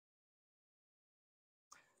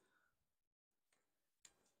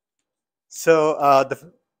So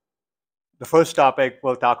the first topic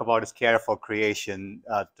we'll talk about is care for creation.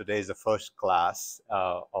 Today is the first class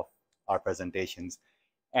of our presentations.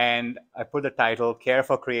 And I put the title, Care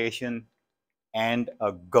for Creation and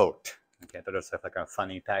a Goat. Okay, I thought it was like a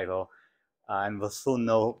funny title. And we'll soon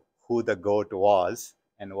know who the goat was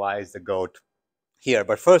and why is the goat here.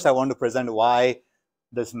 But first, I want to present why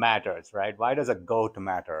this matters, right? Why does a goat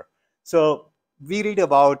matter? So we read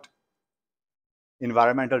about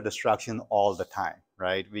environmental destruction all the time,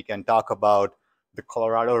 right? We can talk about the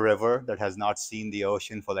Colorado River that has not seen the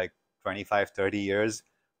ocean for like 25, 30 years.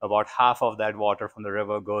 About half of that water from the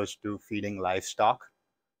river goes to feeding livestock.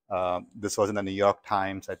 This was in the New York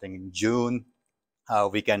Times, I think, in June.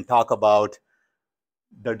 We can talk about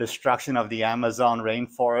the destruction of the Amazon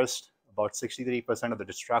rainforest. About 63% of the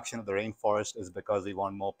destruction of the rainforest is because we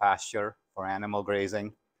want more pasture for animal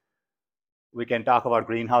grazing. We can talk about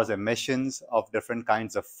greenhouse emissions of different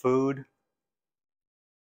kinds of food.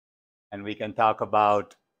 And we can talk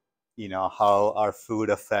about, how our food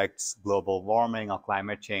affects global warming or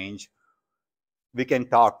climate change. We can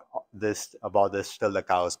talk about this till the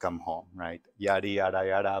cows come home, right? Yada, yada,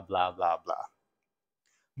 yada, blah, blah, blah.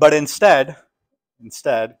 But instead,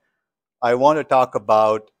 I want to talk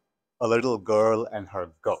about a little girl and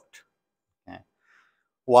her goat. Okay?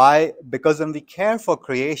 Why? Because when we care for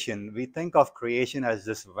creation, we think of creation as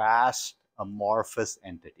this vast, amorphous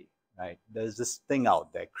entity, right? There's this thing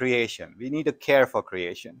out there, creation. We need to care for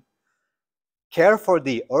creation. Care for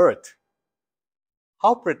the earth.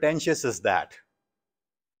 How pretentious is that?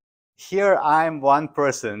 Here I'm one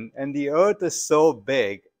person, and the earth is so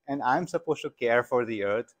big, and I'm supposed to care for the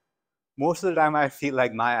earth. Most of the time, I feel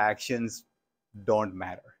like my actions don't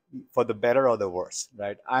matter, for the better or the worse,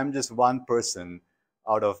 right? I'm just one person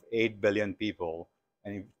out of 8 billion people,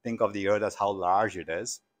 and you think of the earth as how large it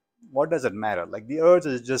is. What does it matter? Like, the earth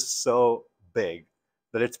is just so big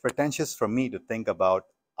that it's pretentious for me to think about,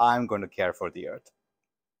 I'm going to care for the earth.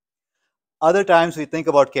 Other times we think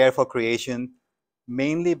about care for creation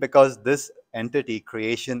mainly because this entity,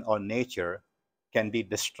 creation or nature, can be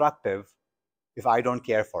destructive if I don't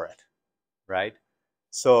care for it, right?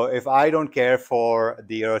 So if I don't care for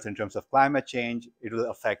the earth in terms of climate change, it will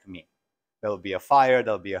affect me. There'll be a fire,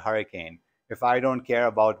 there'll be a hurricane. If I don't care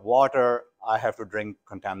about water, I have to drink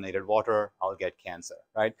contaminated water, I'll get cancer,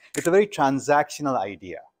 right? It's a very transactional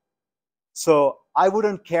idea. So I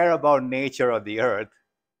wouldn't care about nature or the earth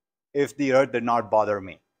if the earth did not bother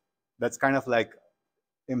me. That's kind of like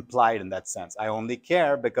implied in that sense. I only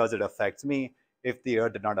care because it affects me. If the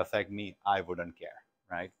earth did not affect me, I wouldn't care,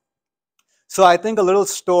 right? So I think a little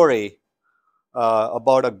story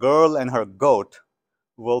about a girl and her goat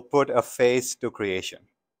will put a face to creation.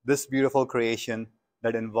 This beautiful creation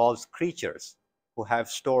that involves creatures who have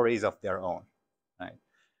stories of their own, right?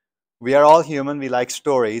 We are all human, we like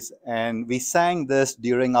stories, and we sang this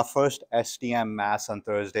during our first STM Mass on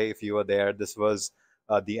Thursday. If you were there, this was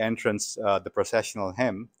the entrance, the processional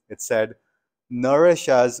hymn. It said, "Nourish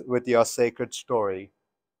us with your sacred story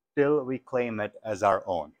till we claim it as our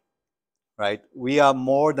own," right? We are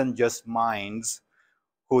more than just minds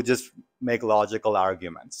who just make logical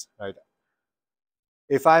arguments, right?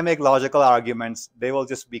 If I make logical arguments, they will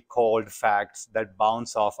just be cold facts that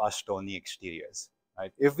bounce off our stony exteriors,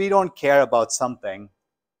 right? If we don't care about something,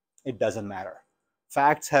 it doesn't matter.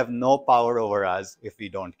 Facts have no power over us if we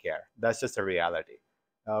don't care. That's just a reality.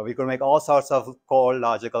 We could make all sorts of cold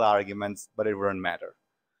logical arguments, but it wouldn't matter.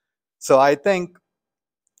 So I think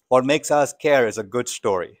what makes us care is a good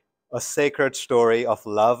story, a sacred story of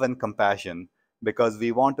love and compassion, because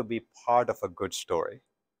we want to be part of a good story.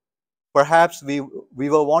 Perhaps we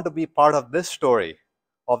will want to be part of this story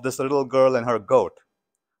of this little girl and her goat,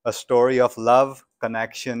 a story of love,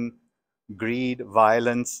 connection, greed,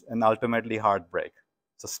 violence, and ultimately heartbreak.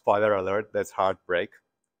 So, spoiler alert, there's heartbreak,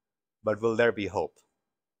 but will there be hope?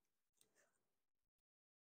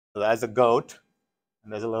 So, there's a goat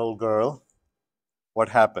and there's a little girl. What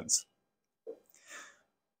happens?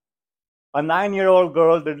 A 9-year-old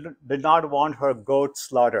girl did not want her goat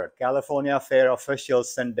slaughtered. California fair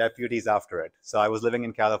officials sent deputies after it. So I was living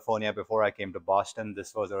in California before I came to Boston.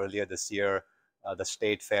 This was earlier this year. The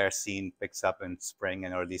state fair scene picks up in spring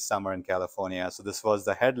and early summer in California. So this was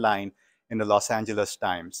the headline in the Los Angeles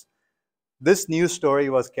Times. This news story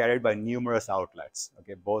was carried by numerous outlets,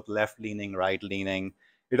 okay, both left-leaning, right-leaning.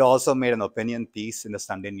 It also made an opinion piece in the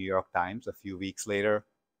Sunday New York Times a few weeks later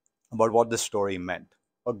about what this story meant.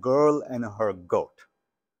 A girl and her goat.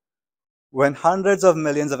 When hundreds of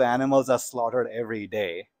millions of animals are slaughtered every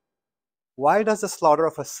day, why does the slaughter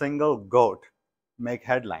of a single goat make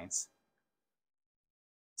headlines?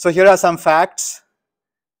 So here are some facts.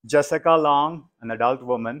 Jessica Long, an adult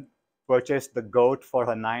woman, purchased the goat for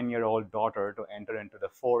her 9-year-old daughter to enter into the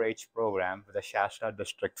 4-H program with the Shasta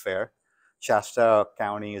District Fair. Shasta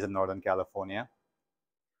County is in Northern California.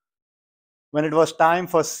 When it was time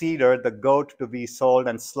for Cedar, the goat, to be sold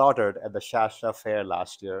and slaughtered at the Shasta Fair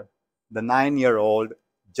last year, the 9-year-old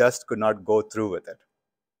just could not go through with it.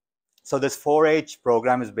 So this 4-H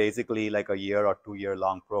program is basically like a year or 2-year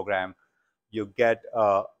long program. You get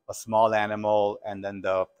a small animal, and then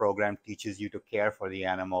the program teaches you to care for the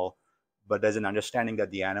animal. But there's an understanding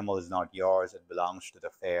that the animal is not yours, it belongs to the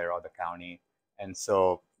fair or the county. And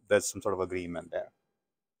so there's some sort of agreement there.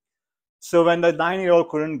 So when the 9-year-old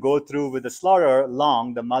couldn't go through with the slaughter,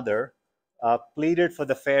 Long, the mother, pleaded for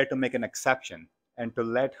the fair to make an exception and to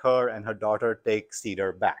let her and her daughter take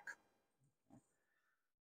Cedar back.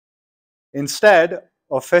 Instead,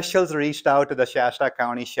 officials reached out to the Shasta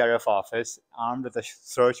County Sheriff Office armed with a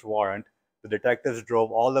search warrant. The detectives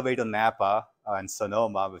drove all the way to Napa and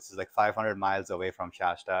Sonoma, which is like 500 miles away from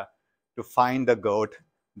Shasta, to find the goat.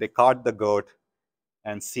 They caught the goat,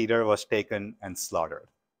 and Cedar was taken and slaughtered.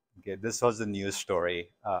 Okay, this was the news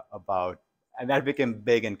story about, and that became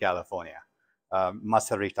big in California. Must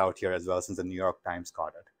have reached out here as well, since the New York Times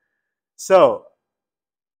caught it. So,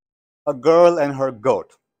 a girl and her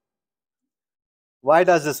goat. Why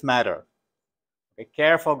does this matter? Okay,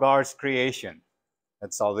 care for God's creation.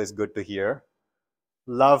 That's always good to hear.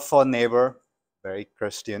 Love for neighbor, very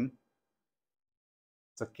Christian.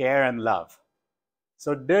 So care and love.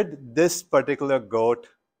 So did this particular goat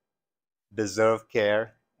deserve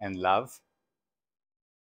care and love?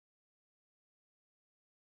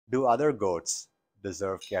 Do other goats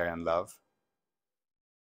deserve care and love?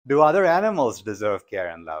 Do other animals deserve care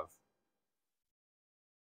and love?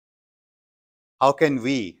 How can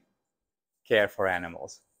we care for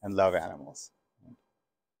animals and love animals?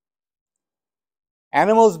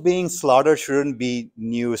 Animals being slaughtered shouldn't be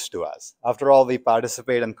news to us. After all, we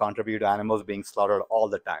participate and contribute to animals being slaughtered all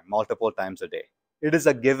the time, multiple times a day. It is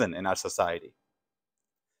a given in our society.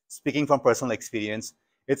 Speaking from personal experience,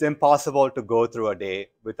 it's impossible to go through a day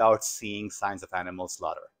without seeing signs of animal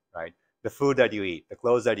slaughter, right? The food that you eat, the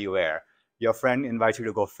clothes that you wear, your friend invites you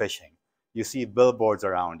to go fishing. You see billboards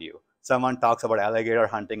around you. Someone talks about alligator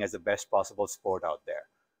hunting as the best possible sport out there.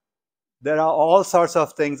 There are all sorts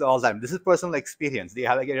of things all the time. This is personal experience. The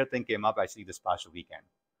alligator thing came up actually this past weekend.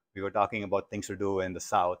 We were talking about things to do in the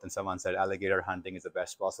South, and someone said alligator hunting is the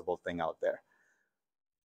best possible thing out there.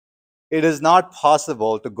 It is not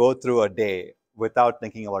possible to go through a day without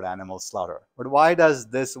thinking about animal slaughter. But why does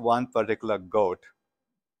this one particular goat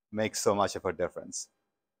make so much of a difference?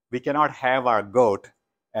 We cannot have our goat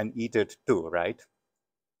and eat it too, right?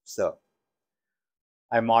 So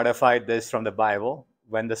I modified this from the Bible.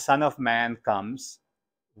 When the Son of Man comes,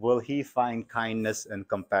 will he find kindness and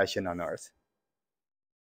compassion on earth?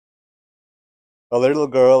 A little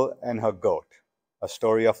girl and her goat, a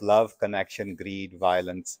story of love, connection, greed,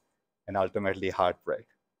 violence, and ultimately heartbreak.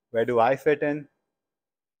 Where do I fit in?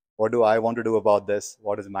 What do I want to do about this?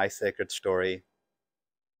 What is my sacred story?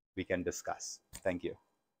 We can discuss. Thank you.